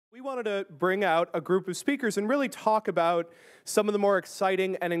We wanted to bring out a group of speakers and really talk about some of the more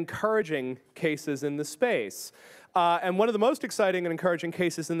exciting and encouraging cases in the space. And one of the most exciting and encouraging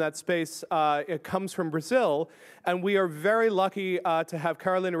cases in that space it comes from Brazil, and we are very lucky to have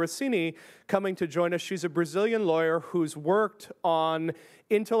Carolina Rossini coming to join us. She's a Brazilian lawyer who's worked on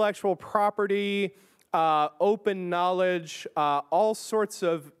intellectual property, open knowledge, all sorts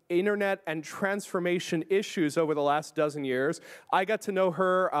of internet and transformation issues over the last dozen years. I got to know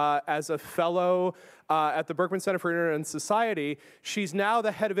her as a fellow at the Berkman Center for Internet and Society. She's now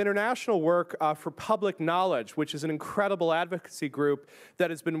the head of international work for Public Knowledge, which is an incredible advocacy group that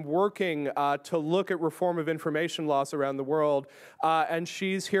has been working to look at reform of information laws around the world. And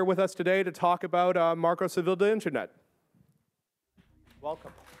she's here with us today to talk about Marco Civil de Internet.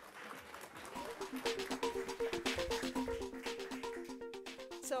 Welcome.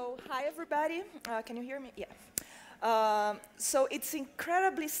 So, hi everybody. Can you hear me? Yeah. So it's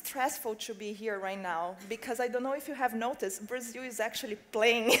incredibly stressful to be here right now because I don't know if you have noticed, Brazil is actually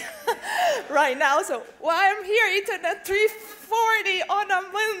playing right now. So while I'm here, it's at 3:40 on a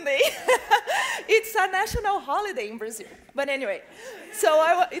Monday. It's a national holiday in Brazil. But anyway,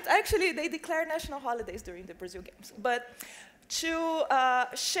 so it's actually, they declare national holidays during the Brazil Games. But to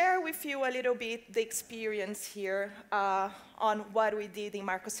share with you a little bit the experience here on what we did in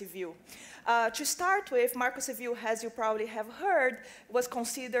Marco Civil. To start with, Marco Civil, as you probably have heard, was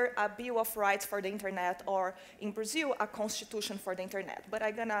considered a Bill of Rights for the Internet, or in Brazil, a constitution for the Internet. But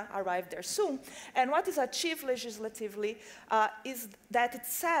I'm gonna arrive there soon. And what is achieved legislatively is that it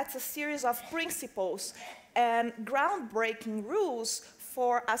sets a series of principles and groundbreaking rules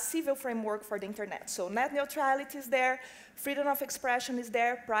for a civil framework for the Internet. So net neutrality is there, freedom of expression is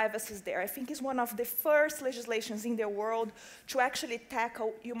there, privacy is there. I think it's one of the first legislations in the world to actually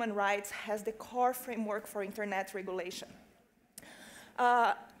tackle human rights as the core framework for Internet regulation.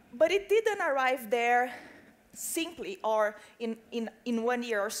 But it didn't arrive there simply or in 1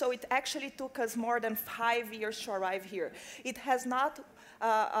 year or so. It actually took us more than 5 years to arrive here. It has not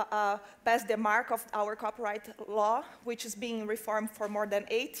passed the mark of our copyright law, which is being reformed for more than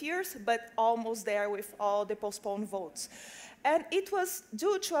 8 years, but almost there with all the postponed votes. And it was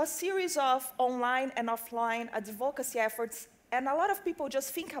due to a series of online and offline advocacy efforts, and a lot of people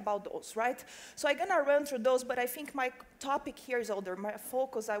just think about those, right? So I'm gonna run through those, but I think my topic here is older. My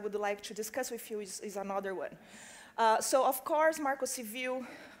focus I would like to discuss with you is another one. So of course, Marco Civil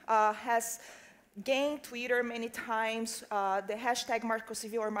has gained Twitter many times. The hashtag Marco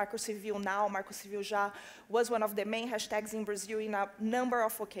Civil or Marco Civil Now, Marco Civil Já, was one of the main hashtags in Brazil in a number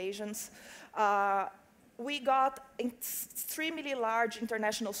of occasions. We got extremely large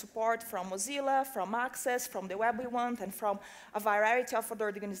international support from Mozilla, from Access, from the Web We Want, and from a variety of other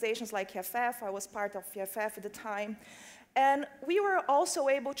organizations like EFF. I was part of EFF at the time. And we were also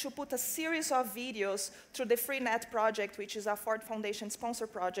able to put a series of videos through the FreeNet project, which is a Ford Foundation sponsor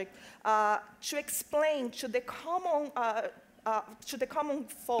project, to explain to the common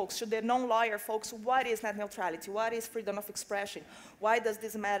folks, to the non-lawyer folks, what is net neutrality, what is freedom of expression, why does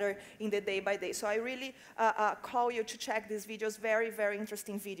this matter in the day by day. So I really call you to check these videos, very, very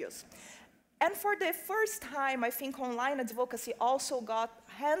interesting videos. And for the first time, I think online advocacy also got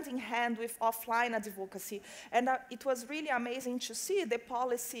hand in hand with offline advocacy. And it was really amazing to see the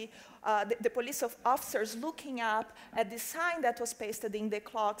policy, the police officers looking up at the sign that was pasted in the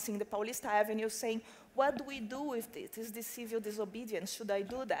clocks in the Paulista Avenue saying, what do we do with this? Is this civil disobedience? Should I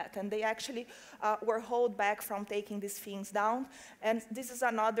do that? And they actually were held back from taking these things down. And this is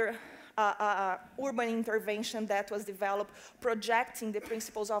another urban intervention that was developed, projecting the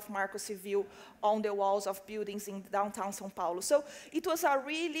principles of Marco Civil on the walls of buildings in downtown São Paulo. So it was a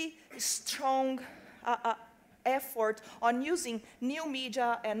really strong effort on using new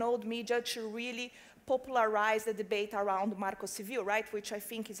media and old media to really popularize the debate around Marco Civil, right? Which I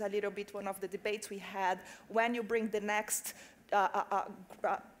think is a little bit one of the debates we had when you bring the next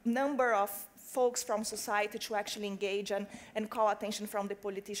number of folks from society to actually engage and call attention from the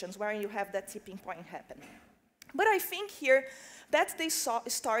politicians, where you have that tipping point happen. But I think here, that's the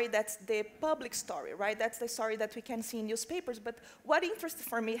story, that's the public story, right? That's the story that we can see in newspapers. But what interests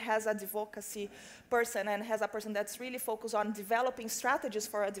for me as an advocacy person and as a person that's really focused on developing strategies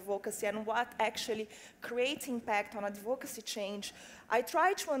for advocacy and what actually creates impact on advocacy change, I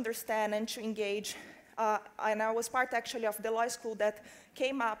try to understand and to engage. And I was part actually of the law school that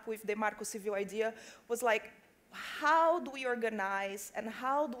came up with the Marco Civil idea, was like, how do we organize and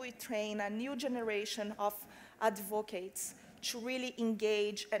how do we train a new generation of advocates to really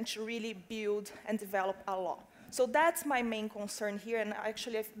engage and to really build and develop a law? So that's my main concern here, and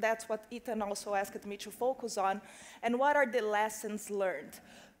actually that's what Ethan also asked me to focus on, and what are the lessons learned?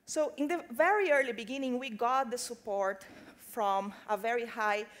 So in the very early beginning, we got the support from a very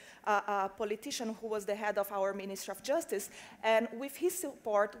high politician who was the head of our Ministry of Justice. And with his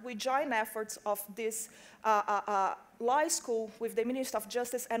support, we joined efforts of this law school with the Ministry of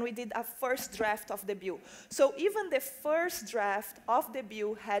Justice, and we did a first draft of the bill. So even the first draft of the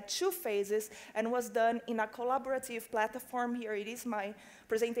bill had 2 phases and was done in a collaborative platform. Here it is. My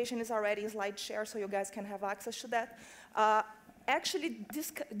presentation is already in SlideShare, so you guys can have access to that. Actually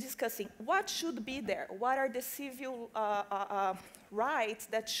discussing what should be there, what are the civil rights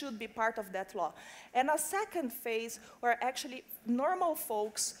that should be part of that law. And a second phase where actually normal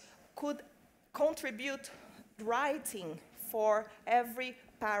folks could contribute writing for every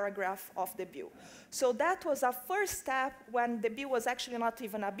paragraph of the bill. So that was a first step when the bill was actually not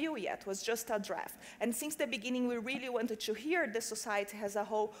even a bill yet, it was just a draft. And since the beginning, we really wanted to hear the society as a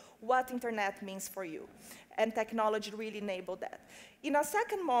whole, what internet means for you. And technology really enabled that. In a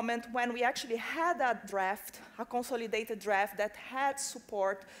second moment, when we actually had a draft, a consolidated draft that had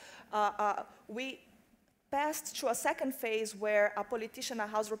support, we passed to a second phase where a politician, a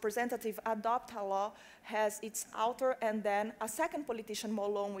House representative, adopt a law, has its author, and then a second politician,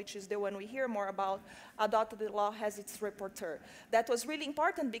 Molon, which is the one we hear more about, adopted the law, has its rapporteur. That was really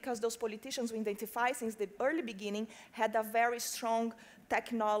important because those politicians we identify since the early beginning had a very strong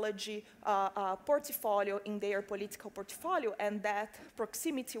technology portfolio in their political portfolio, and that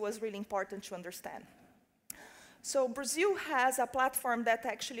proximity was really important to understand. So Brazil has a platform that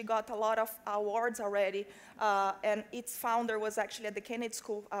actually got a lot of awards already, and its founder was actually at the Kennedy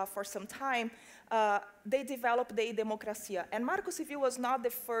School for some time. They developed the Democracia. And Marco Civil was not the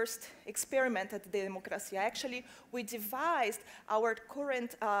first experiment at the Democracia. Actually, we devised our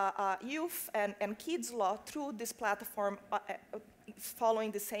current youth and kids law through this platform following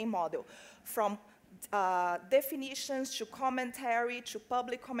the same model, from definitions to commentary, to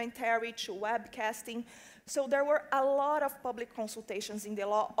public commentary, to webcasting. So there were a lot of public consultations in the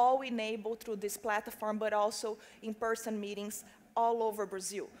law, all enabled through this platform, but also in-person meetings all over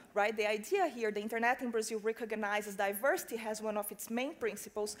Brazil, right? The idea here, the internet in Brazil recognizes diversity as one of its main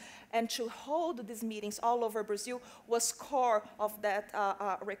principles, and to hold these meetings all over Brazil was core of that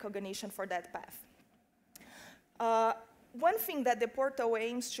recognition for that path. One thing that the portal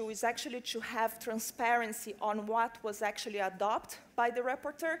aims to is actually to have transparency on what was actually adopted by the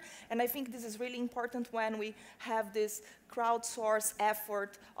rapporteur, and I think this is really important when we have this crowdsourced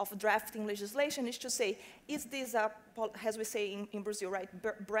effort of drafting legislation, is to say, is this, as we say in Brazil, right,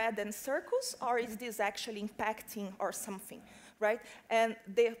 bread and circles, or is this actually impacting or something, right? And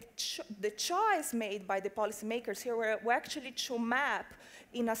the choice made by the policymakers here were actually to map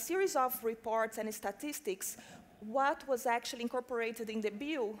in a series of reports and statistics what was actually incorporated in the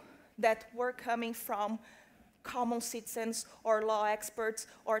bill that were coming from common citizens or law experts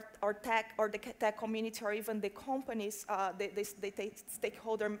or tech or the tech community or even the companies, the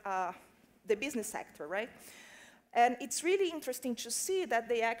stakeholder, the business sector, right? And it's really interesting to see that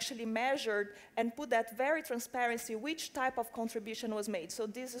they actually measured and put that very transparency which type of contribution was made. So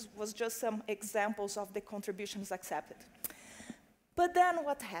this was just some examples of the contributions accepted. But then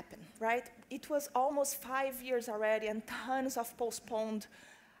what happened, right? It was almost 5 years already and tons of postponed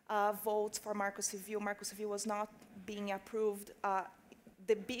votes for Marco Civil. Marco Civil was not being approved.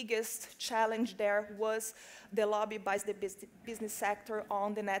 The biggest challenge there was the lobby by the business sector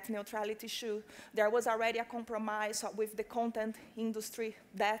on the net neutrality issue. There was already a compromise with the content industry.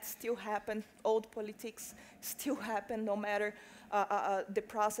 That still happened. Old politics still happen no matter the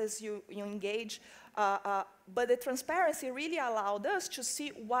process you engage. But the transparency really allowed us to see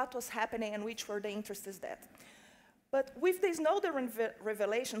what was happening and which were the interests that. But with these Snowden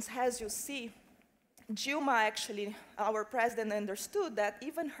revelations, as you see, Dilma actually, our president, understood that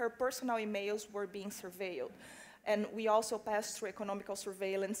even her personal emails were being surveilled. And we also passed through economical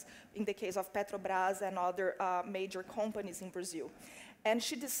surveillance in the case of Petrobras and other major companies in Brazil. And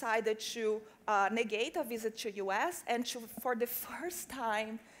she decided to negate a visit to US and to, for the first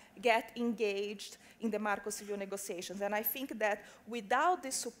time, get engaged in the Marco Civil negotiations. And I think that without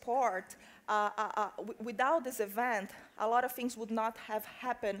this support, without this event, a lot of things would not have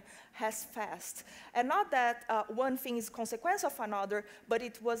happened as fast. And not that one thing is consequence of another, but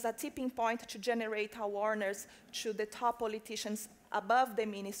it was a tipping point to generate awareness to the top politicians above the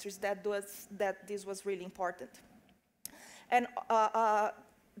ministries that this was really important. And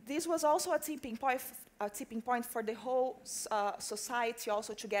this was also a tipping point for the whole society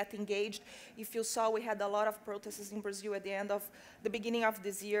also to get engaged. If you saw, we had a lot of protests in Brazil at the beginning of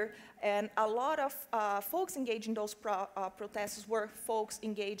this year, and a lot of folks engaged in those protests were folks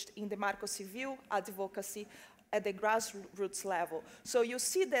engaged in the Marco Civil advocacy, at the grassroots level. So you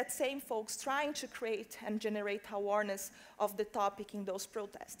see that same folks trying to create and generate awareness of the topic in those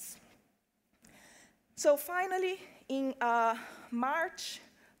protests. So finally, in March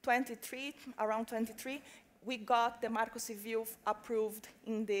 23, around 23, we got the Marco Civil approved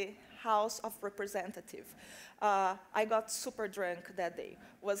in the House of Representatives. I got super drunk that day.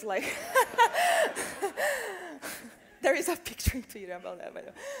 Was like, there is a picture in Twitter about that.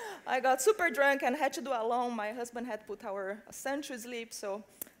 But I got super drunk and had to do alone. My husband had put our son to sleep, so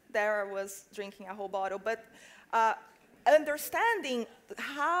there I was drinking a whole bottle. But understanding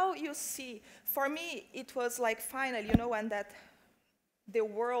how you see, for me, it was like finally, you know, when that the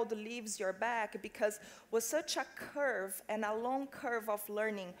world leaves your back, because it was such a curve and a long curve of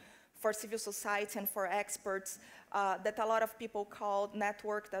learning for civil society and for experts that a lot of people called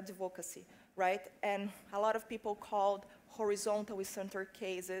networked advocacy, right? And a lot of people called horizontal center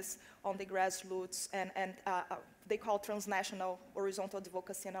cases on the grassroots, and they call transnational horizontal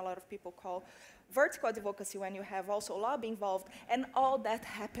advocacy, and a lot of people call vertical advocacy when you have also lobby involved, and all that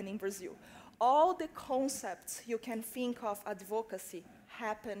happened in Brazil. All the concepts you can think of advocacy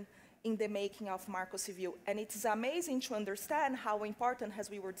happen in the making of Marco Civil. And it's amazing to understand how important,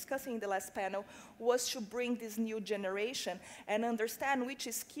 as we were discussing in the last panel, was to bring this new generation and understand which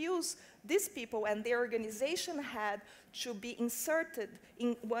skills these people and their organization had to be inserted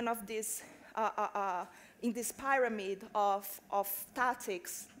in one of these, in this pyramid of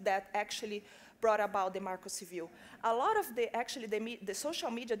tactics that actually brought about the Marco Civil. A lot of the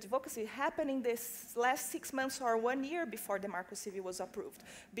social media advocacy happened in this last 6 months or 1 year before the Marco Civil was approved.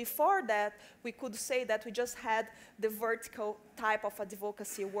 Before that, we could say that we just had the vertical type of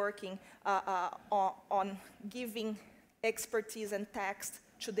advocacy working on giving expertise and text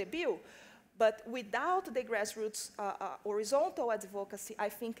to the bill. But without the grassroots horizontal advocacy, I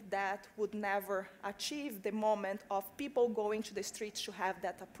think that would never achieve the moment of people going to the streets to have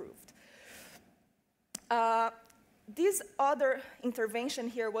that approved. This other intervention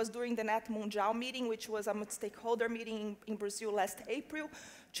here was during the Net Mundial meeting, which was a stakeholder meeting in Brazil last April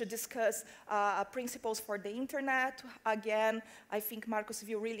to discuss principles for the internet. Again, I think Marco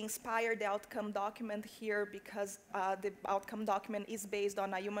Civil really inspired the outcome document here because the outcome document is based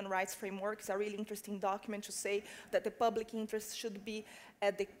on a human rights framework. It's a really interesting document to say that the public interest should be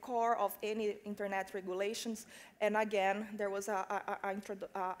at the core of any internet regulations. And again, there was an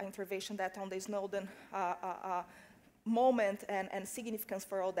intervention that on the Snowden moment and significance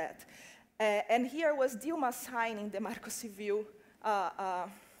for all that. And here was Dilma signing the Marco Civil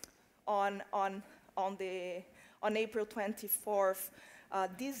on April 24th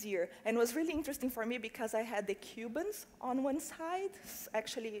this year. And it was really interesting for me because I had the Cubans on one side.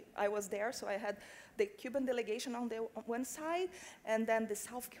 Actually, I was there, so I had the Cuban delegation on the one side, and then the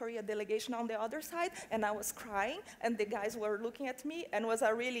South Korea delegation on the other side, and I was crying, and the guys were looking at me, and it was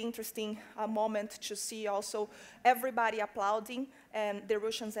a really interesting moment to see also everybody applauding, and the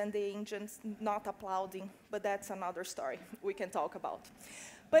Russians and the Indians not applauding, but that's another story we can talk about.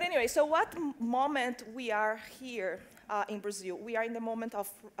 But anyway, so what moment we are here in Brazil? We are in the moment of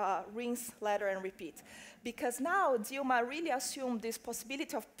rinse, lather, and repeat. Because now Dilma really assumed this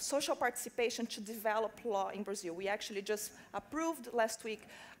possibility of social participation to develop law in Brazil. We actually just approved last week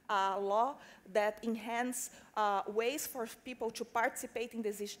a law that enhances ways for people to participate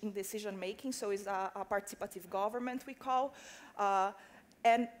in decision making. So it's a participative government, we call.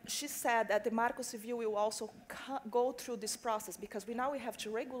 And she said that the Marco Civil will also go through this process because now we have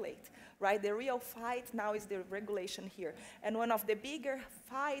to regulate, right? The real fight now is the regulation here. And one of the bigger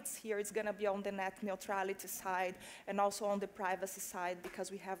fights here is going to be on the net neutrality side and also on the privacy side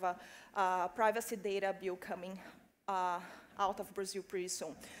because we have a privacy data bill coming out of Brazil pretty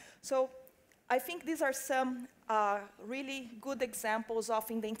soon. So I think these are some really good examples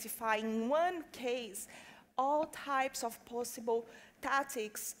of identifying in one case all types of possible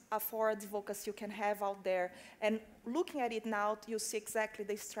tactics for advocacy you can have out there. And looking at it now, you see exactly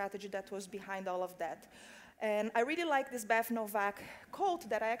the strategy that was behind all of that. And I really like this Beth Novak quote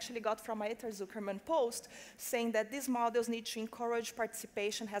that I actually got from a Ether Zuckerman post saying that these models need to encourage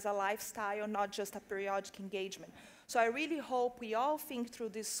participation as a lifestyle, not just a periodic engagement. So I really hope we all think through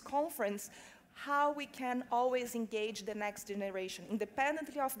this conference how we can always engage the next generation,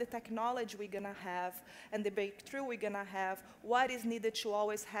 independently of the technology we're going to have and the breakthrough we're going to have, what is needed to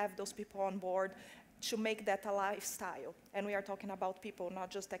always have those people on board to make that a lifestyle. And we are talking about people,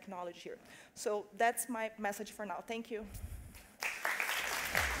 not just technology here. So that's my message for now. Thank you.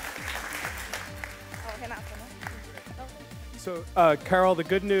 Oh, Renata, no? So, Carol, the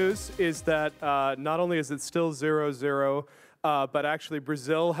good news is that not only is it still 0-0, but actually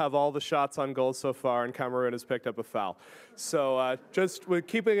Brazil have all the shots on goal so far, and Cameroon has picked up a foul. So just we're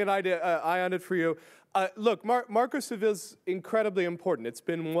keeping an eye on it for you. Look, Marco Civil is incredibly important. It's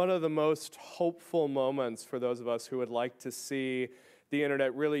been one of the most hopeful moments for those of us who would like to see the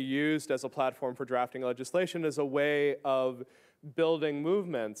internet really used as a platform for drafting legislation, as a way of building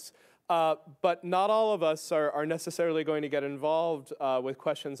movements. But not all of us are necessarily going to get involved with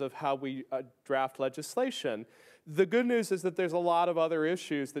questions of how we draft legislation. The good news is that there's a lot of other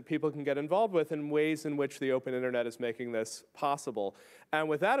issues that people can get involved with and ways in which the open internet is making this possible. And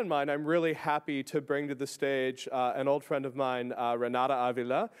with that in mind, I'm really happy to bring to the stage an old friend of mine, Renata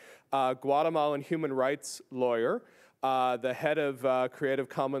Avila, Guatemalan human rights lawyer, the head of Creative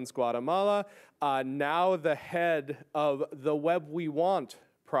Commons Guatemala, now the head of the Web We Want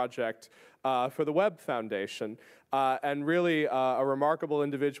project for the Web Foundation, and really a remarkable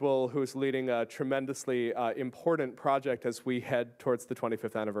individual who's leading a tremendously important project as we head towards the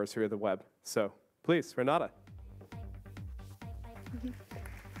 25th anniversary of the web. So please, Renata.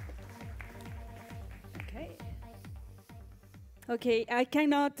 Okay, I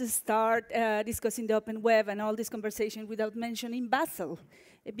cannot start discussing the open web and all this conversation without mentioning Basel,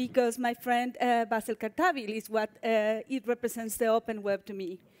 because my friend Basel Kartavil is what it represents the open web to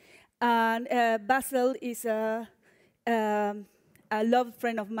me. And Basel is a loved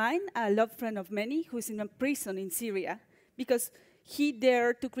friend of mine, a loved friend of many, who's in a prison in Syria, because he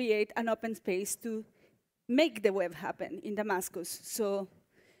dared to create an open space to make the web happen in Damascus. So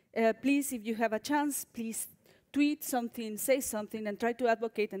please, if you have a chance, please tweet something, say something, and try to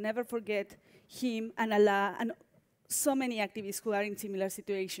advocate and never forget him and Allah and so many activists who are in similar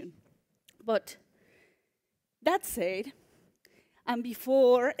situation. But that said, and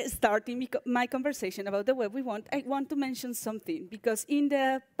before starting my conversation about the web we want, I want to mention something, because in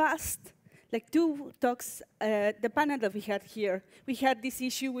the past, like 2 talks, the panel that we had here, we had this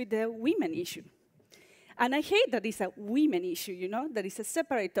issue with the women issue. And I hate that it's a women issue, you know, that it's a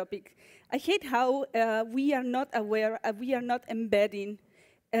separate topic. I hate how we are not aware, we are not embedding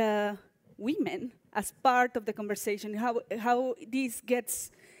women as part of the conversation, how this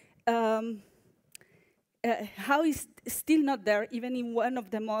gets, how is still not there, even in one of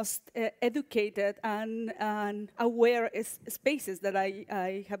the most educated and aware spaces that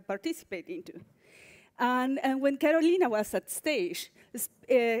I have participated into. And when Carolina was at stage,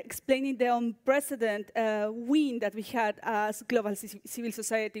 explaining the unprecedented win that we had as global civil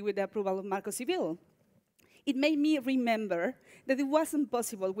society with the approval of Marco Civil, it made me remember that it wasn't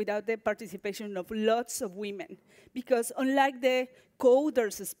possible without the participation of lots of women, because unlike the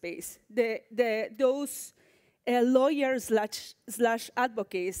coders space, those lawyers slash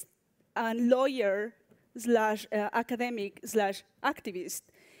advocates and lawyer slash academic slash activists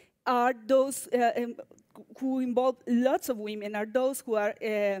are those who involve lots of women, are those who are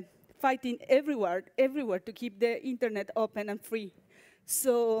fighting everywhere to keep the internet open and free.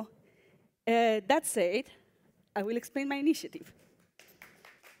 So that said, I will explain my initiative.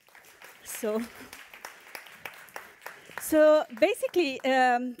 So basically,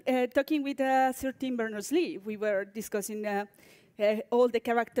 talking with Sir Tim Berners-Lee, we were discussing all the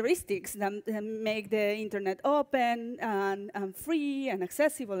characteristics that make the internet open and free and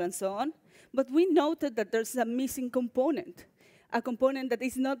accessible and so on. But we noted that there's a missing component, a component that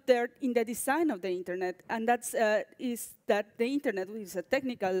is not there in the design of the internet, and is that the internet, which is a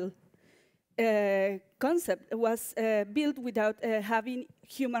technical concept, was built without having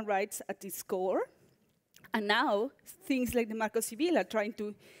human rights at its core. And now, things like the Marco Civil are trying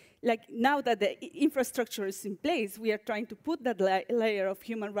to, like now that the infrastructure is in place, we are trying to put that layer of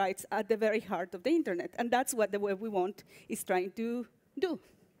human rights at the very heart of the internet. And that's what the Web We Want is trying to do.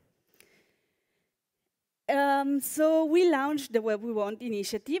 So we launched the Web We Want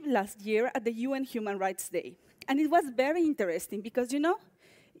initiative last year at the UN Human Rights Day. And it was very interesting because, you know,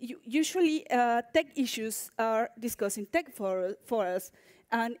 usually tech issues are discussed in tech forums,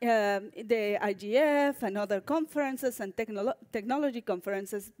 and the IGF and other conferences and technology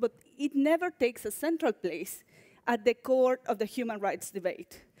conferences, but it never takes a central place at the core of the human rights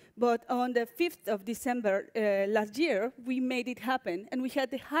debate. But on the 5th of December last year, we made it happen, and we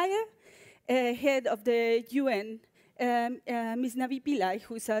had the higher head of the UN, Ms. Navi Pillai,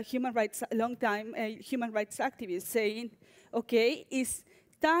 who is a long-time human rights activist, saying, okay, it's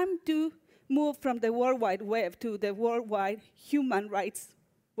time to move from the World Wide Web to the worldwide human rights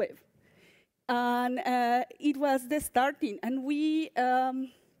web. And it was the starting, and we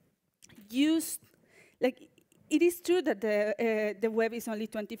used, like, it is true that the web is only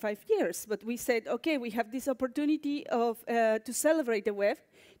 25 years, but we said, okay, we have this opportunity to celebrate the web,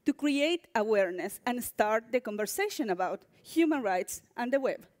 to create awareness and start the conversation about human rights and the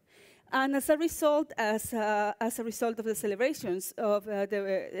web. And as a result of the celebrations of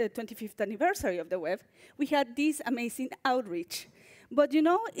the 25th anniversary of the web, we had this amazing outreach. But you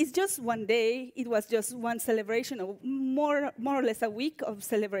know, it's just one day, it was just one celebration, of more or less a week of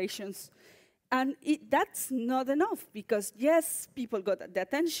celebrations. And that's not enough, because yes, people got the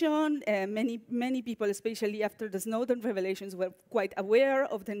attention. Many people, especially after the Snowden revelations, were quite aware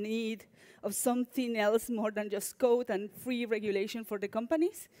of the need of something else more than just code and free regulation for the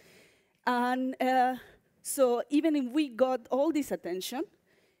companies. And so even if we got all this attention,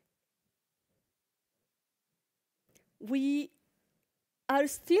 we are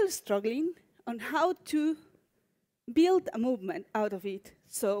still struggling on how to build a movement out of it.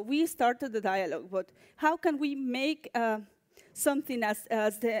 So we started the dialogue, but how can we make something as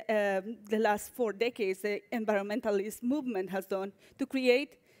the last 4 decades the environmentalist movement has done, to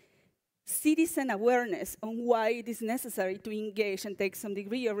create citizen awareness on why it is necessary to engage and take some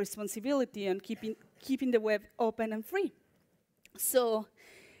degree of responsibility on keeping the web open and free. So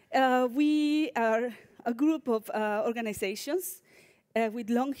we are a group of organizations with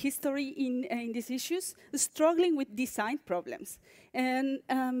long history in these issues, struggling with design problems. And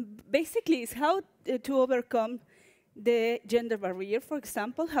basically, it's how to overcome the gender barrier, for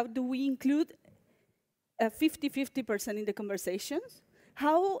example. How do we include 50-50% in the conversations?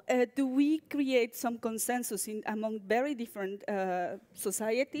 How do we create some consensus among very different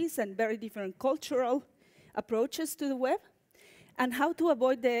societies and very different cultural approaches to the web? And how to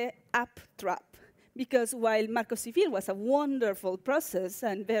avoid the app trap? Because while Marco Civil was a wonderful process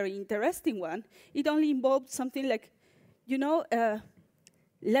and very interesting one, it only involved something like, you know,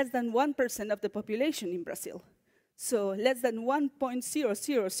 less than 1% of the population in Brazil. So less than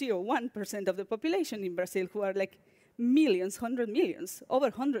 1.0001% of the population in Brazil, who are like millions, 100 millions, over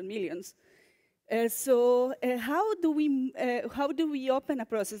 100 millions. So how do we open a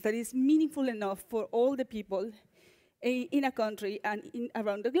process that is meaningful enough for all the people in a country and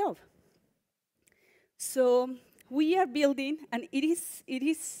around the globe? So we are building, and it's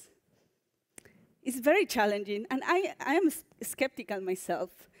very challenging, and I am skeptical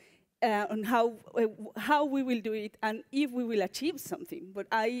myself on how we will do it and if we will achieve something, but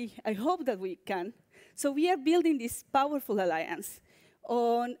I hope that we can. So we are building this powerful alliance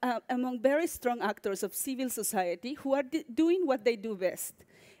among very strong actors of civil society who are doing what they do best.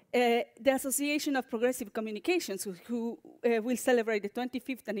 The Association of Progressive Communications, who will celebrate the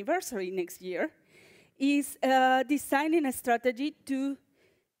 25th anniversary next year, is designing a strategy to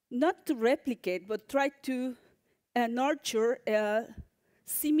not to replicate, but try to nurture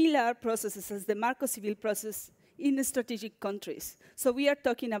similar processes as the Marco Civil process in the strategic countries. So we are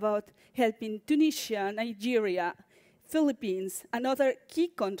talking about helping Tunisia, Nigeria, Philippines, and other key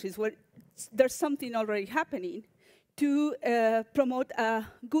countries where there's something already happening to promote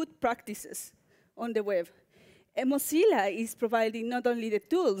good practices on the web. Mozilla is providing not only the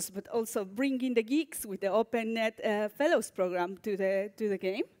tools, but also bringing the geeks with the OpenNet Fellows program to the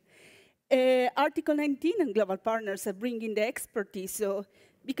game. Article 19 and global partners are bringing the expertise. So,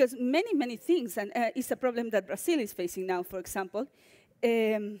 because many things, and it's a problem that Brazil is facing now, for example,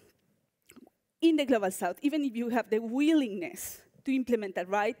 in the global south, even if you have the willingness to implement a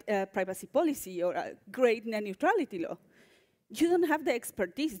right privacy policy or a great net neutrality law, you don't have the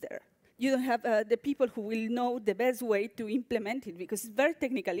expertise there. You don't have the people who will know the best way to implement it, because it's very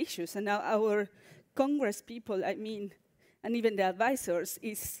technical issues. And now our Congress people, I mean, and even the advisors,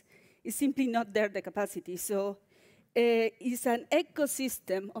 is simply not there, the capacity. So it's an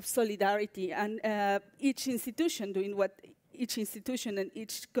ecosystem of solidarity, and each institution doing what each institution and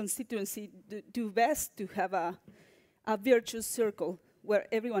each constituency do best to have a virtuous circle where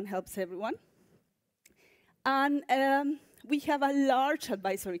everyone helps everyone. And we have a large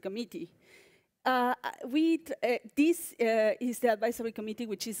advisory committee. This is the advisory committee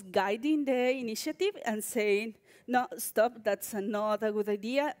which is guiding the initiative and saying, no, stop, that's not a good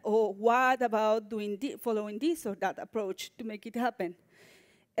idea, or what about following this or that approach to make it happen?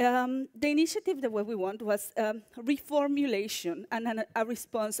 The initiative that what we want was reformulation and a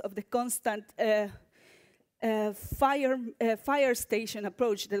response of the constant fire station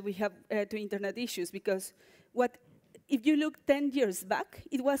approach that we have to internet issues, because if you look 10 years back,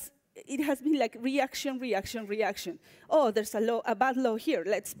 it has been like reaction. Oh, there's a bad law here.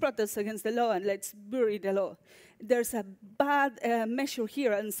 Let's protest against the law and let's bury the law. There's a bad measure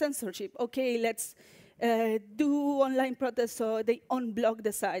here and censorship. Okay, let's do online protests so they unblock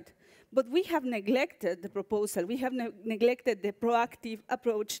the site. But we have neglected the proposal. We have neglected the proactive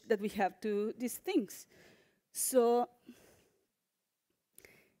approach that we have to these things. So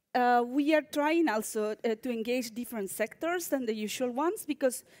we are trying also to engage different sectors than the usual ones,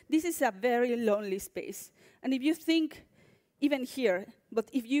 because this is a very lonely space. And if you think, even here, but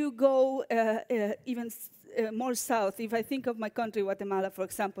if you go even more south, if I think of my country, Guatemala, for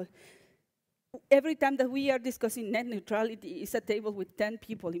example, every time that we are discussing net neutrality, it's a table with 10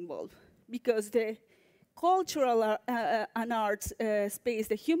 people involved, because the cultural and arts space,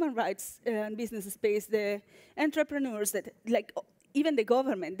 the human rights and business space, the entrepreneurs, that like even the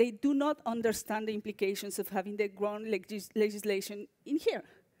government, they do not understand the implications of having the ground legislation in here.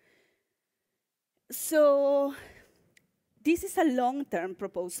 So this is a long-term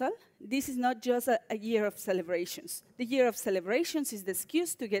proposal. This is not just a year of celebrations. The year of celebrations is the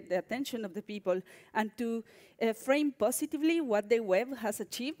excuse to get the attention of the people and to frame positively what the web has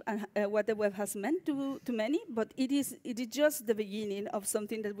achieved and what the web has meant to many, but it is just the beginning of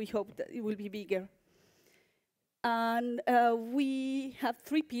something that we hope that it will be bigger. And we have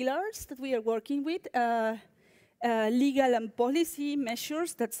 3 pillars that we are working with. Legal and policy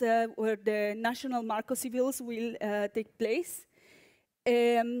measures, that's where the national Marco Civils will take place.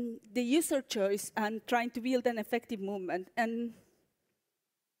 The user choice and trying to build an effective movement. And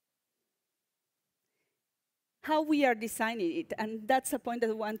how we are designing it, and that's a point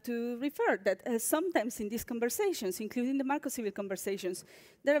that I want to refer, that sometimes in these conversations, including the Marco Civil conversations,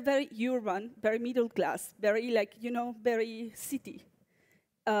 they're very urban, very middle class, very like, you know, very city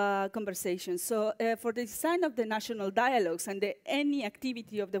conversations. So for the design of the national dialogues and any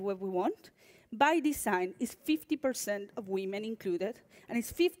activity of the web we want, by design is 50% of women included, and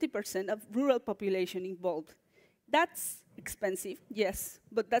it's 50% of rural population involved. That's expensive, yes,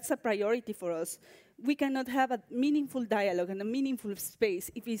 but that's a priority for us. We cannot have a meaningful dialogue and a meaningful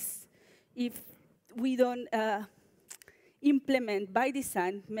space if we don't implement by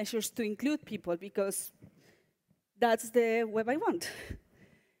design measures to include people, because that's the web I want.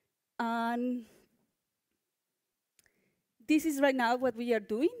 And this is right now what we are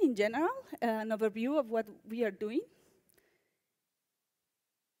doing in general, an overview of what we are doing.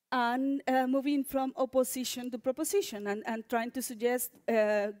 And moving from opposition to proposition and trying to suggest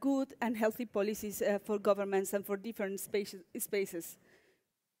good and healthy policies for governments and for different spaces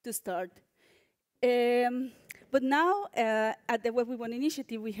to start. But now, at the Web We Want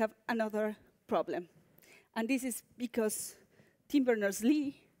initiative, we have another problem. And this is because Tim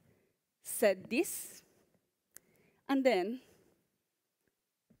Berners-Lee said this, and then,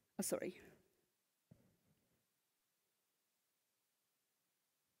 oh, sorry.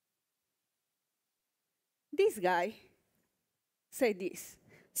 This guy said this.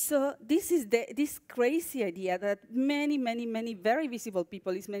 So this is this crazy idea that many, many, many very visible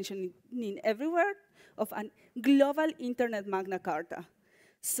people is mentioning everywhere of a global internet Magna Carta.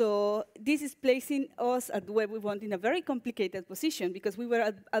 So this is placing us at the Web We Want in a very complicated position, because we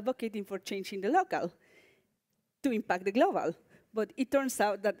were advocating for changing the local to impact the global. But it turns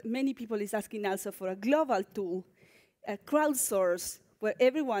out that many people is asking also for a global tool, a crowdsource, where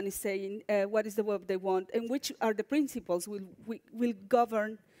everyone is saying what is the web they want and which are the principles will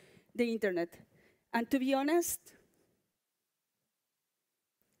govern the internet. And to be honest,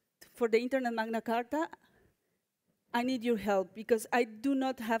 for the Internet Magna Carta, I need your help, because I do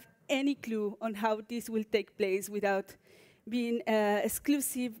not have any clue on how this will take place without being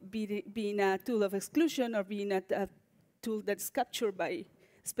exclusive, being a tool of exclusion, or being a tool that's captured by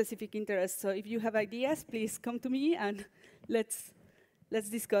specific interests. So if you have ideas, please come to me and let's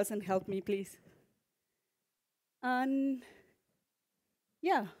discuss and help me, please. And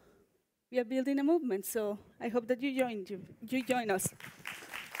yeah, we are building a movement, so I hope that you join us.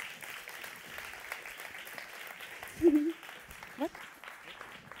 What?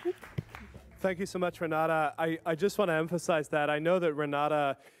 Thank you so much, Renata. I just want to emphasize that. I know that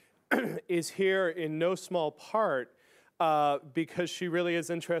Renata is here in no small part because she really is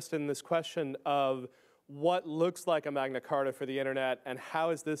interested in this question of what looks like a Magna Carta for the internet, and how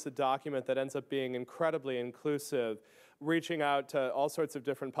is this a document that ends up being incredibly inclusive, reaching out to all sorts of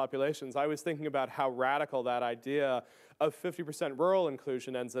different populations. I was thinking about how radical that idea of 50% rural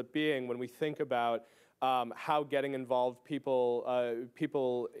inclusion ends up being when we think about how getting involved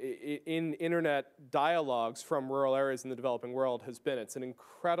people in internet dialogues from rural areas in the developing world has been. It's an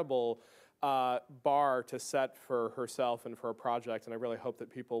incredible bar to set for herself and for a project, and I really hope that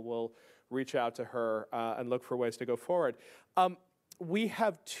people will reach out to her and look for ways to go forward. We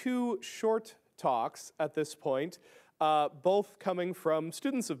have 2 short talks at this point, both coming from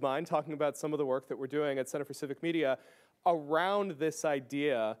students of mine, talking about some of the work that we're doing at Center for Civic Media around this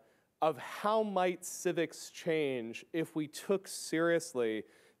idea of how might civics change if we took seriously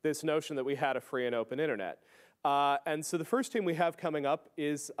this notion that we had a free and open internet. And so the first team we have coming up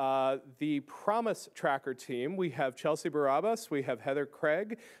is the Promise Tracker team. We have Chelsea Barabbas, we have Heather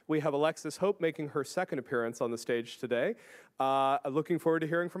Craig, we have Alexis Hope making her second appearance on the stage today. Looking forward to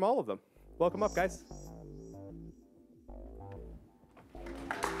hearing from all of them. Welcome up, guys.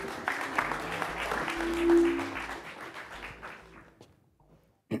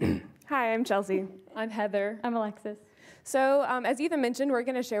 Hi, I'm Chelsea. I'm Heather. I'm Alexis. So as Ethan mentioned, we're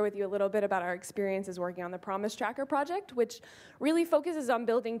going to share with you a little bit about our experiences working on the Promise Tracker project, which really focuses on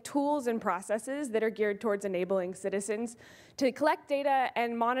building tools and processes that are geared towards enabling citizens to collect data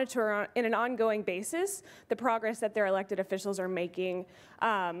and monitor in an ongoing basis the progress that their elected officials are making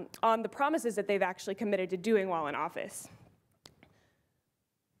on the promises that they've actually committed to doing while in office.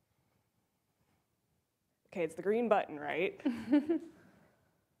 Okay, it's the green button, right?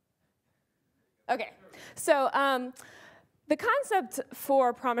 Okay, so the concept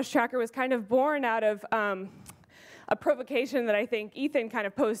for Promise Tracker was kind of born out of a provocation that I think Ethan kind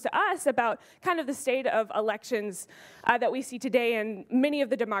of posed to us about kind of the state of elections that we see today in many of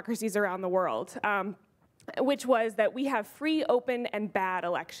the democracies around the world, which was that we have free, open, and bad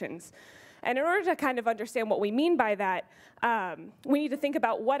elections. And in order to kind of understand what we mean by that, we need to think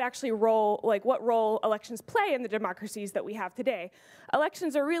about what role elections play in the democracies that we have today.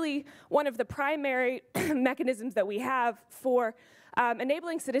 Elections are really one of the primary mechanisms that we have for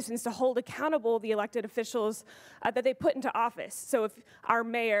enabling citizens to hold accountable the elected officials that they put into office. So if our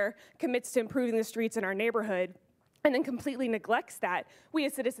mayor commits to improving the streets in our neighborhood, and then completely neglects that, we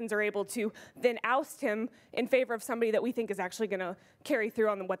as citizens are able to then oust him in favor of somebody that we think is actually going to carry through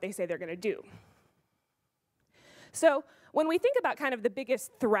on what they say they're going to do. So when we think about kind of the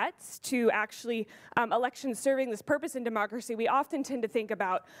biggest threats to actually elections serving this purpose in democracy, we often tend to think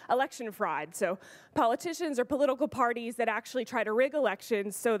about election fraud. So politicians or political parties that actually try to rig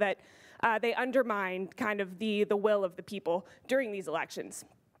elections so that they undermine kind of the will of the people during these elections.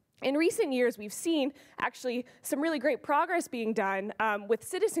 In recent years, we've seen actually some really great progress being done with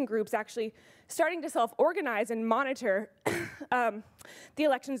citizen groups actually starting to self-organize and monitor the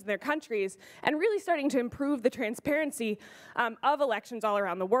elections in their countries and really starting to improve the transparency of elections all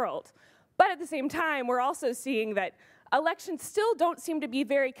around the world. But at the same time, we're also seeing that elections still don't seem to be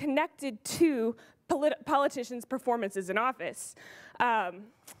very connected to politicians' performances in office.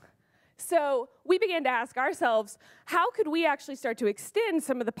 So we began to ask ourselves, how could we actually start to extend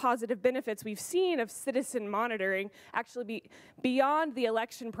some of the positive benefits we've seen of citizen monitoring actually be beyond the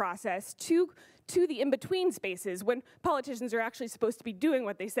election process to the in-between spaces when politicians are actually supposed to be doing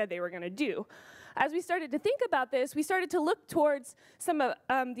what they said they were going to do? As we started to think about this, we started to look towards some of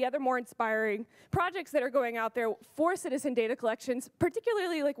the other more inspiring projects that are going out there for citizen data collections,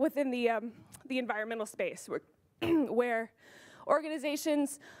 particularly like within the environmental space where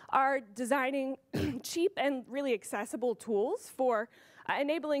organizations are designing cheap and really accessible tools for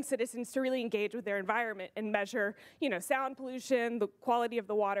enabling citizens to really engage with their environment and measure, sound pollution, the quality of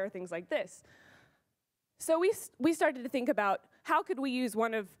the water, things like this. So we started to think about how could we use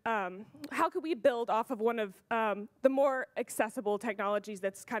how could we build off of one of the more accessible technologies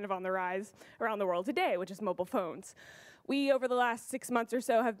that's kind of on the rise around the world today, which is mobile phones. We, over the last 6 months or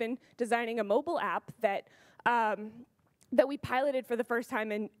so, have been designing a mobile app that we piloted for the first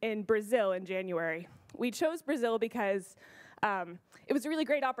time in Brazil in January. We chose Brazil because it was a really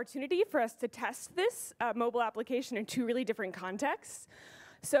great opportunity for us to test this mobile application in 2 really different contexts.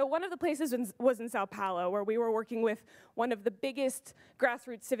 So one of the places was in Sao Paulo, where we were working with one of the biggest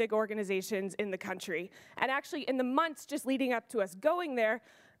grassroots civic organizations in the country. And actually, in the months just leading up to us going there,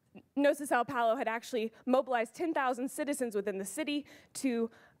 Nossa Sao Paulo had actually mobilized 10,000 citizens within the city to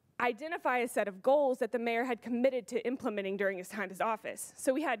identify a set of goals that the mayor had committed to implementing during his time in office.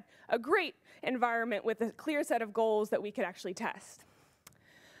 So we had a great environment with a clear set of goals that we could actually test.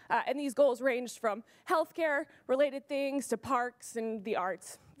 And these goals ranged from healthcare-related things to parks and the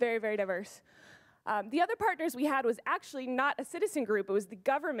arts. Very, very diverse. The other partners we had was actually not a citizen group. It was the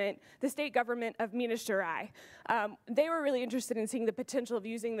government, the state government of Minas Gerais. They were really interested in seeing the potential of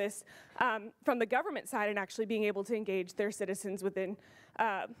using this from the government side and actually being able to engage their citizens within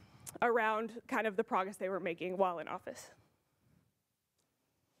around kind of the progress they were making while in office.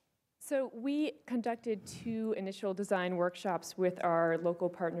 So we conducted 2 initial design workshops with our local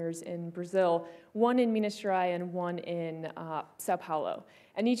partners in Brazil, one in Minas Gerais and one in Sao Paulo.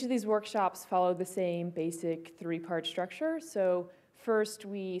 And each of these workshops followed the same basic 3-part structure. So first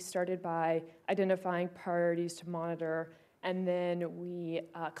we started by identifying priorities to monitor, and then we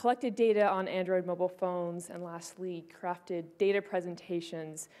collected data on Android mobile phones, and lastly crafted data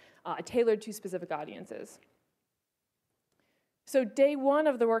presentations tailored to specific audiences. So day one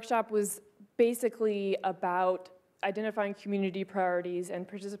of the workshop was basically about identifying community priorities, and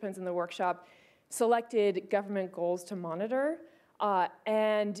participants in the workshop selected government goals to monitor.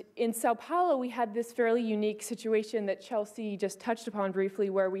 And in Sao Paulo, we had this fairly unique situation that Chelsea just touched upon briefly,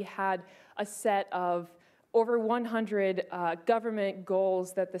 where we had a set of over 100 government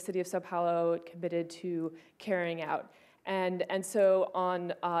goals that the city of Sao Paulo committed to carrying out. And so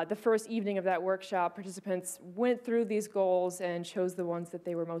on the first evening of that workshop, participants went through these goals and chose the ones that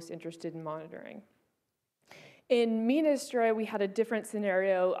they were most interested in monitoring. In Minas Gerais, we had a different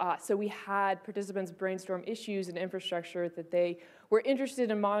scenario. So we had participants brainstorm issues and infrastructure that they were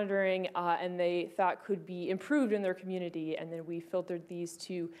interested in monitoring and they thought could be improved in their community. And then we filtered these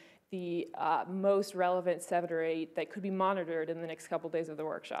to the most relevant 7 or 8 that could be monitored in the next couple days of the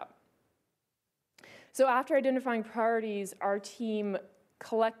workshop. So after identifying priorities, our team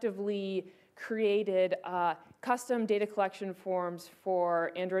collectively created custom data collection forms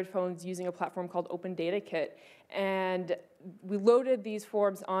for Android phones using a platform called Open Data Kit. And we loaded these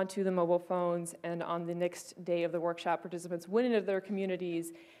forms onto the mobile phones, and on the next day of the workshop, participants went into their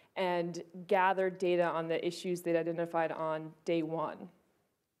communities and gathered data on the issues they'd identified on day one.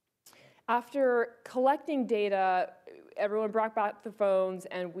 After collecting data, everyone brought back the phones,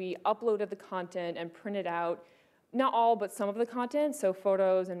 and we uploaded the content and printed out not all, but some of the content, so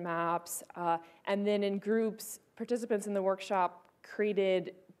photos and maps. And then in groups, participants in the workshop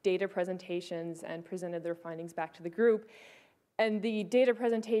created data presentations and presented their findings back to the group. And the data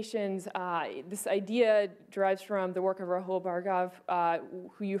presentations, this idea derives from the work of Rahul Bhargava,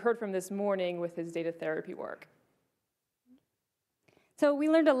 who you heard from this morning with his data therapy work. So we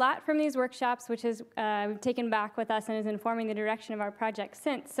learned a lot from these workshops, which is we've taken back with us and is informing the direction of our project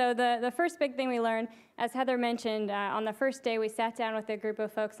since. So the first big thing we learned, as Heather mentioned, on the first day we sat down with a group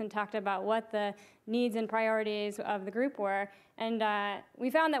of folks and talked about what the needs and priorities of the group were. And we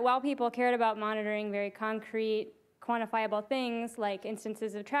found that while people cared about monitoring very concrete, quantifiable things like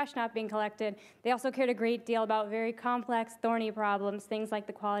instances of trash not being collected, they also cared a great deal about very complex, thorny problems, things like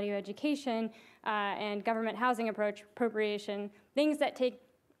the quality of education and government housing appropriation, things that take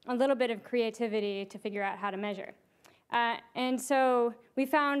a little bit of creativity to figure out how to measure. And so we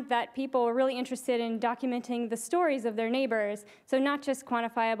found that people were really interested in documenting the stories of their neighbors, so not just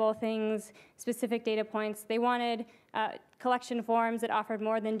quantifiable things, specific data points. They wanted collection forms that offered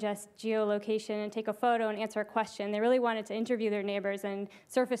more than just geolocation and take a photo and answer a question. They really wanted to interview their neighbors and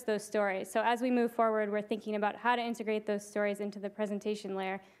surface those stories. So as we move forward, we're thinking about how to integrate those stories into the presentation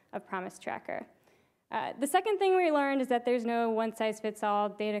layer of Promise Tracker. The second thing we learned is that there's no one-size-fits-all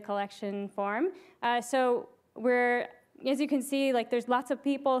data collection form. So as you can see, there's lots of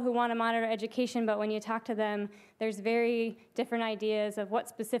people who want to monitor education, but when you talk to them, there's very different ideas of what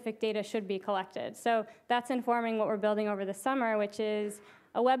specific data should be collected. So that's informing what we're building over the summer, which is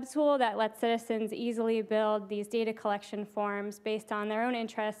a web tool that lets citizens easily build these data collection forms based on their own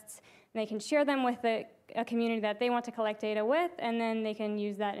interests. And they can share them with a community that they want to collect data with, and then they can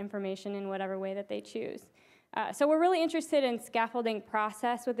use that information in whatever way that they choose. So we're really interested in scaffolding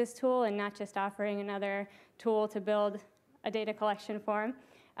process with this tool and not just offering another tool to build a data collection form.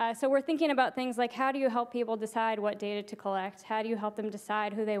 So we're thinking about things like, how do you help people decide what data to collect? How do you help them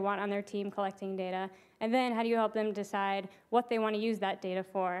decide who they want on their team collecting data? And then how do you help them decide what they want to use that data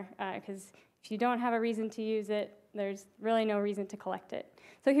for? Because if you don't have a reason to use it, there's really no reason to collect it.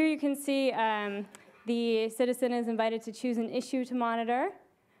 So here you can see the citizen is invited to choose an issue to monitor.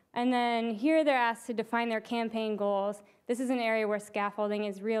 And then here they're asked to define their campaign goals. This is an area where scaffolding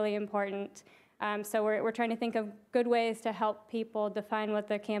is really important. So we're trying to think of good ways to help people define what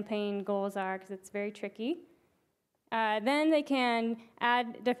their campaign goals are, because it's very tricky. Then they can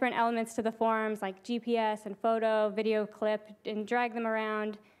add different elements to the forms, like GPS and photo, video clip, and drag them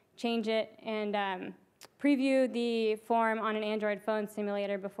around, change it, and preview the form on an Android phone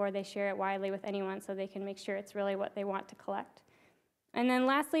simulator before they share it widely with anyone, so they can make sure it's really what they want to collect. And then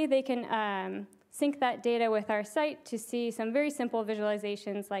lastly, they can sync that data with our site to see some very simple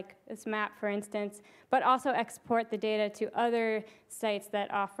visualizations like this map, for instance, but also export the data to other sites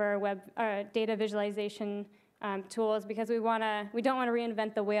that offer web data visualization tools, because we don't want to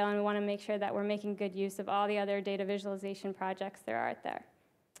reinvent the wheel, and we want to make sure that we're making good use of all the other data visualization projects there are out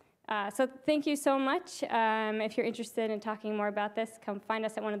there. So thank you so much. If you're interested in talking more about this, come find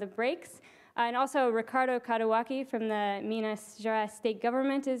us at one of the breaks. And also, Ricardo Kadawaki from the Minas Gerais state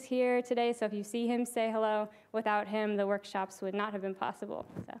government is here today, so if you see him, say hello. Without him, the workshops would not have been possible.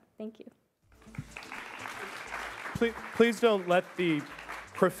 So thank you. Please don't let the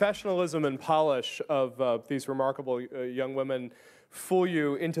professionalism and polish of these remarkable young women fool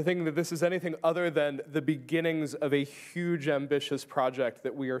you into thinking that this is anything other than the beginnings of a huge, ambitious project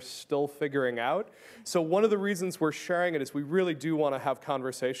that we are still figuring out. So one of the reasons we're sharing it is we really do want to have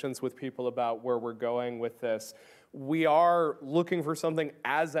conversations with people about where we're going with this. We are looking for something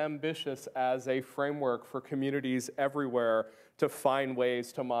as ambitious as a framework for communities everywhere to find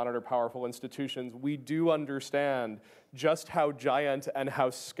ways to monitor powerful institutions. We do understand just how giant and how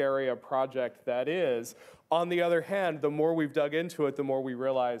scary a project that is. On the other hand, the more we've dug into it, the more we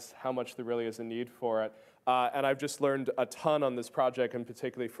realize how much there really is a need for it. And I've just learned a ton on this project, and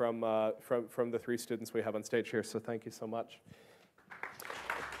particularly from the 3 students we have on stage here, so thank you so much.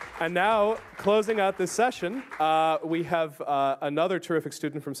 And now, closing out this session, we have another terrific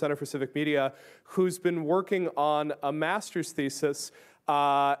student from Center for Civic Media who's been working on a master's thesis,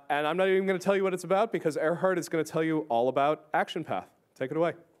 and I'm not even going to tell you what it's about because Erhardt is going to tell you all about Action Path. Take it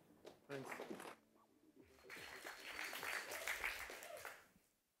away. Thanks.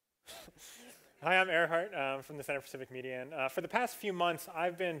 Hi, I'm Erhardt from the Center for Civic Media, and for the past few months,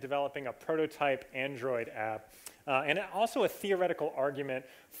 I've been developing a prototype Android app, and also a theoretical argument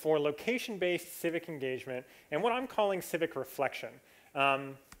for location-based civic engagement and what I'm calling civic reflection.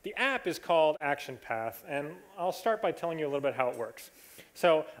 The app is called Action Path, and I'll start by telling you a little bit how it works.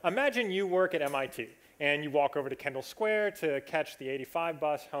 So imagine you work at MIT, and you walk over to Kendall Square to catch the 85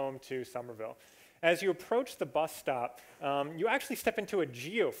 bus home to Somerville. As you approach the bus stop, you actually step into a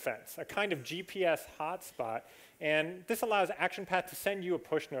geofence, a kind of GPS hotspot, and this allows Action Path to send you a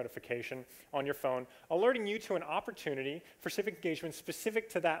push notification on your phone, alerting you to an opportunity for civic engagement specific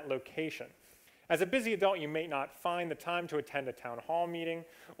to that location. As a busy adult, you may not find the time to attend a town hall meeting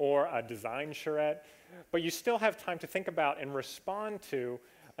or a design charrette, but you still have time to think about and respond to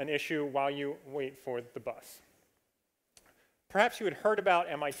an issue while you wait for the bus. Perhaps you had heard about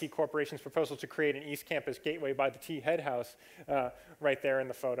MIT Corporation's proposal to create an East Campus gateway by the T Head House right there in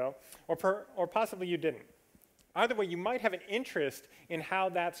the photo, or possibly you didn't. Either way, you might have an interest in how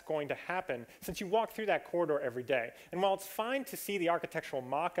that's going to happen since you walk through that corridor every day. And while it's fine to see the architectural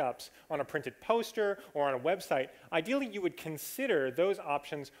mock-ups on a printed poster or on a website, ideally you would consider those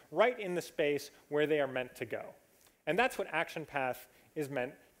options right in the space where they are meant to go. And that's what Action Path is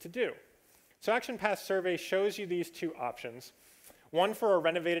meant to do. So Action Path survey shows you these 2 options. One for a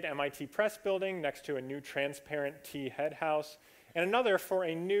renovated MIT press building next to a new transparent T Head House, and another for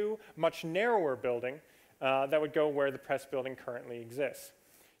a new, much narrower building that would go where the press building currently exists.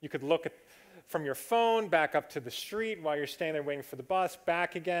 You could look from your phone back up to the street while you're standing there waiting for the bus,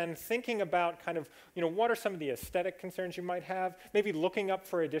 back again, thinking about kind of, what are some of the aesthetic concerns you might have, maybe looking up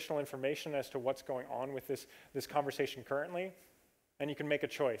for additional information as to what's going on with this conversation currently, and you can make a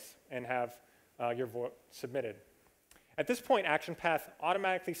choice and have your vote submitted. At this point, Action Path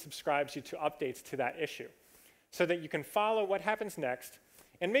automatically subscribes you to updates to that issue so that you can follow what happens next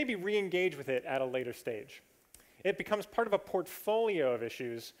and maybe re-engage with it at a later stage. It becomes part of a portfolio of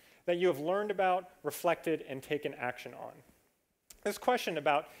issues that you have learned about, reflected, and taken action on. This question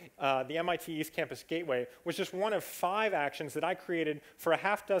about the MIT East Campus Gateway was just one of 5 actions that I created for a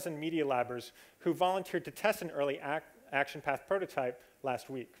half-dozen media labbers who volunteered to test an early Action Path prototype last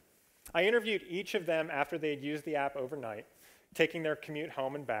week. I interviewed each of them after they had used the app overnight, taking their commute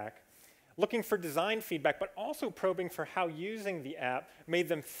home and back, looking for design feedback, but also probing for how using the app made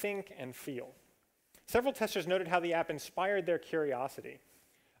them think and feel. Several testers noted how the app inspired their curiosity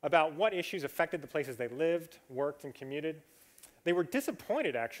about what issues affected the places they lived, worked, and commuted. They were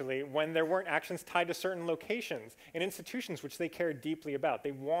disappointed, actually, when there weren't actions tied to certain locations and institutions which they cared deeply about.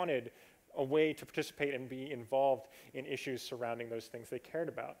 They wanted a way to participate and be involved in issues surrounding those things they cared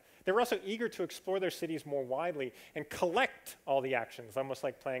about. They were also eager to explore their cities more widely and collect all the actions, almost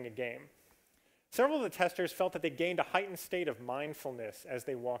like playing a game. Several of the testers felt that they gained a heightened state of mindfulness as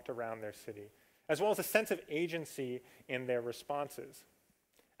they walked around their city, as well as a sense of agency in their responses.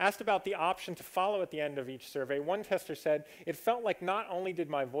 Asked about the option to follow at the end of each survey, one tester said, "It felt like not only did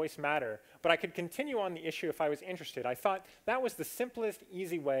my voice matter, but I could continue on the issue if I was interested. I thought that was the simplest,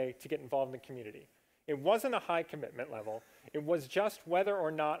 easy way to get involved in the community. It wasn't a high commitment level. It was just whether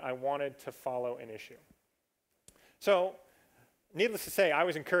or not I wanted to follow an issue." So, needless to say, I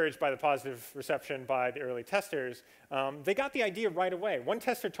was encouraged by the positive reception by the early testers. They got the idea right away. One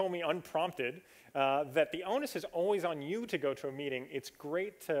tester told me unprompted that the onus is always on you to go to a meeting. It's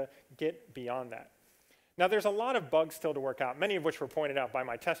great to get beyond that. Now, there's a lot of bugs still to work out, many of which were pointed out by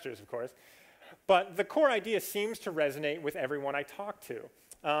my testers, of course. But the core idea seems to resonate with everyone I talk to.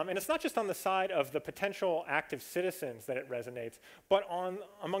 And it's not just on the side of the potential active citizens that it resonates, but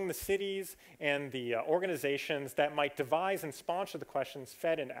among the cities and the organizations that might devise and sponsor the questions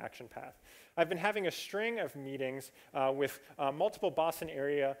fed into Action Path. I've been having a string of meetings with multiple Boston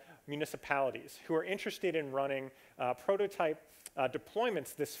area municipalities who are interested in running prototype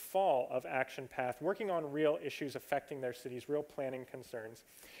deployments this fall of Action Path, working on real issues affecting their cities, real planning concerns,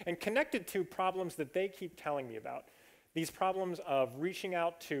 and connected to problems that they keep telling me about. These problems of reaching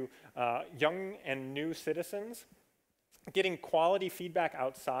out to young and new citizens, getting quality feedback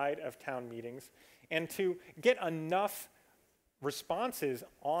outside of town meetings, and to get enough responses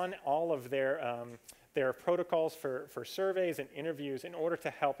on all of their protocols for surveys and interviews in order to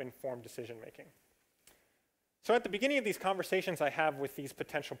help inform decision making. So at the beginning of these conversations I have with these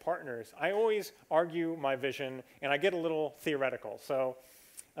potential partners, I always argue my vision and I get a little theoretical. So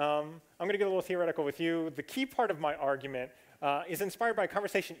I'm going to get a little theoretical with you. The key part of my argument is inspired by a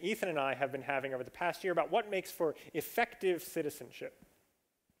conversation Ethan and I have been having over the past year about what makes for effective citizenship.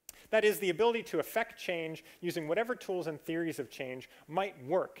 That is, the ability to affect change using whatever tools and theories of change might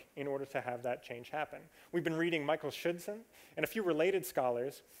work in order to have that change happen. We've been reading Michael Schudson and a few related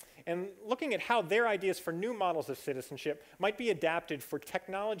scholars and looking at how their ideas for new models of citizenship might be adapted for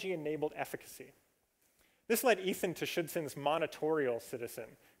technology-enabled efficacy. This led Ethan to Schudson's monitorial citizen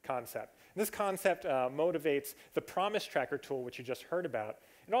concept. This concept motivates the Promise Tracker tool, which you just heard about.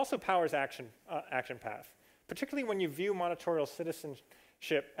 It also powers Action Path, particularly when you view monitorial citizenship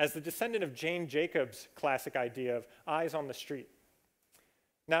as the descendant of Jane Jacobs' classic idea of eyes on the street.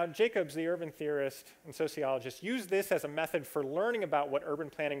 Now, Jacobs, the urban theorist and sociologist, used this as a method for learning about what urban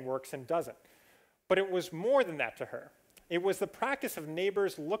planning works and doesn't. But it was more than that to her. It was the practice of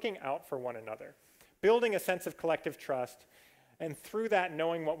neighbors looking out for one another, building a sense of collective trust, and through that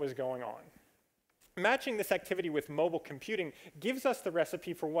knowing what was going on. Matching this activity with mobile computing gives us the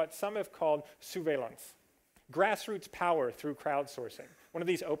recipe for what some have called surveillance, grassroots power through crowdsourcing, one of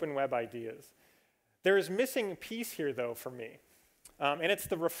these open web ideas. There is missing piece here, though, for me, and it's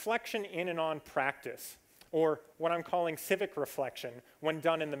the reflection in and on practice, or what I'm calling civic reflection when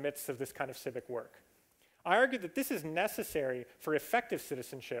done in the midst of this kind of civic work. I argue that this is necessary for effective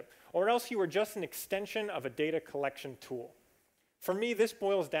citizenship, or else you are just an extension of a data collection tool. For me, this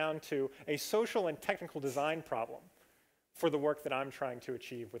boils down to a social and technical design problem for the work that I'm trying to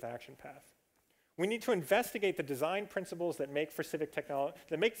achieve with Action Path. We need to investigate the design principles that make civic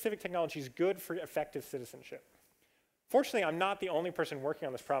technologies good for effective citizenship. Fortunately, I'm not the only person working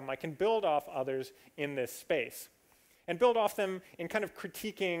on this problem. I can build off others in this space and build off them in kind of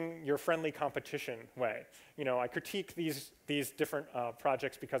critiquing your friendly competition way. You know, I critique these different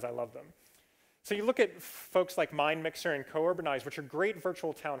projects because I love them. So you look at folks like MindMixer and CoUrbanize, which are great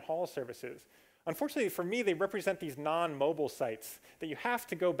virtual town hall services. Unfortunately for me, they represent these non-mobile sites that you have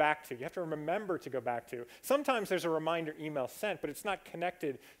to go back to. You have to remember to go back to. Sometimes there's a reminder email sent, but it's not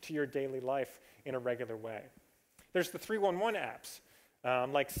connected to your daily life in a regular way. There's the 311 apps,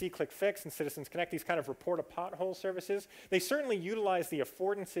 like SeeClickFix and Citizens Connect, these kind of report a pothole services. They certainly utilize the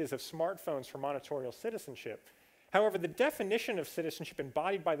affordances of smartphones for monitorial citizenship. However, the definition of citizenship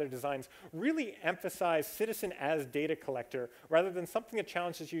embodied by their designs really emphasize citizen as data collector rather than something that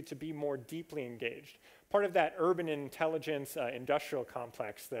challenges you to be more deeply engaged. Part of that urban intelligence industrial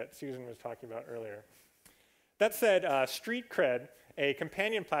complex that Susan was talking about earlier. That said, StreetCred, a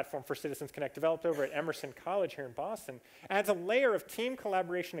companion platform for Citizens Connect developed over at Emerson College here in Boston, adds a layer of team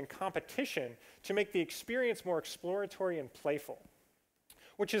collaboration and competition to make the experience more exploratory and playful,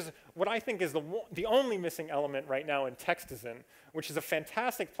 which is what I think is the only missing element right now in Textizen, which is a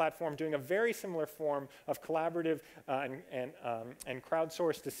fantastic platform doing a very similar form of collaborative and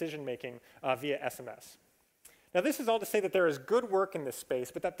crowdsourced decision-making via SMS. Now, this is all to say that there is good work in this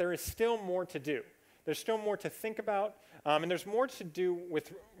space, but that there is still more to do. There's still more to think about, and there's more to do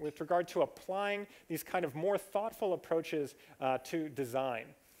with regard to applying these kind of more thoughtful approaches to design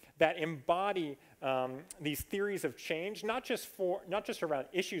that embody these theories of change, not just around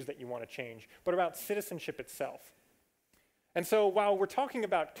issues that you want to change, but about citizenship itself. And so while we're talking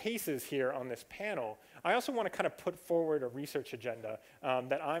about cases here on this panel, I also want to kind of put forward a research agenda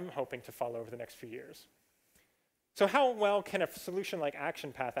that I'm hoping to follow over the next few years. So how well can a solution like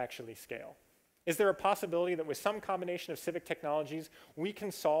Action Path actually scale? Is there a possibility that with some combination of civic technologies, we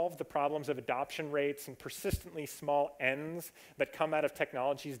can solve the problems of adoption rates and persistently small ends that come out of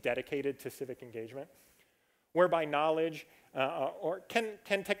technologies dedicated to civic engagement? Whereby knowledge, or can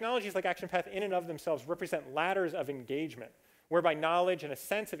technologies like Action Path in and of themselves represent ladders of engagement, whereby knowledge and a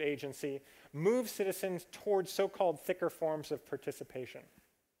sense of agency move citizens towards so-called thicker forms of participation?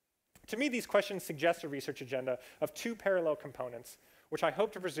 To me, these questions suggest a research agenda of two parallel components, which I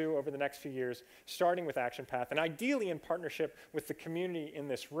hope to pursue over the next few years, starting with Action Path, and ideally in partnership with the community in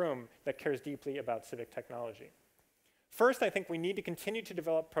this room that cares deeply about civic technology. First, I think we need to continue to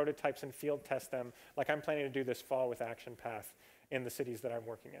develop prototypes and field test them, like I'm planning to do this fall with Action Path in the cities that I'm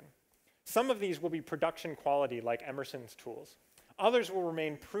working in. Some of these will be production quality, like Emerson's tools. Others will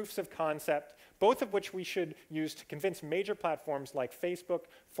remain proofs of concept, both of which we should use to convince major platforms like Facebook,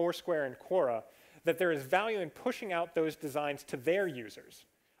 Foursquare, and Quora that there is value in pushing out those designs to their users.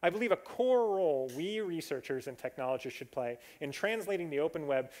 I believe a core role we researchers and technologists should play in translating the open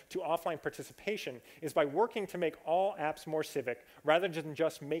web to offline participation is by working to make all apps more civic rather than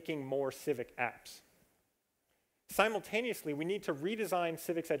just making more civic apps. Simultaneously, we need to redesign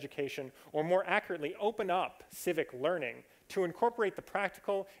civics education, or more accurately, open up civic learning to incorporate the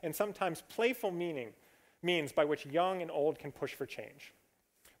practical and sometimes playful means by which young and old can push for change.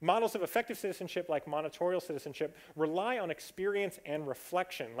 Models of effective citizenship, like monitorial citizenship, rely on experience and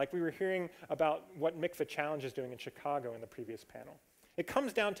reflection, like we were hearing about what MICVA Challenge is doing in Chicago in the previous panel. It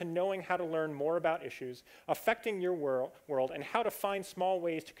comes down to knowing how to learn more about issues affecting your world and how to find small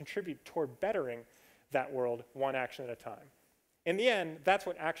ways to contribute toward bettering that world one action at a time. In the end, that's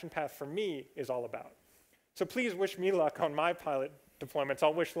what Action Path for me is all about. So please wish me luck on my pilot deployments.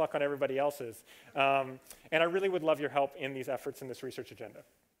 I'll wish luck on everybody else's. And I really would love your help in these efforts in this research agenda.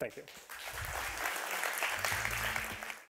 Thank you.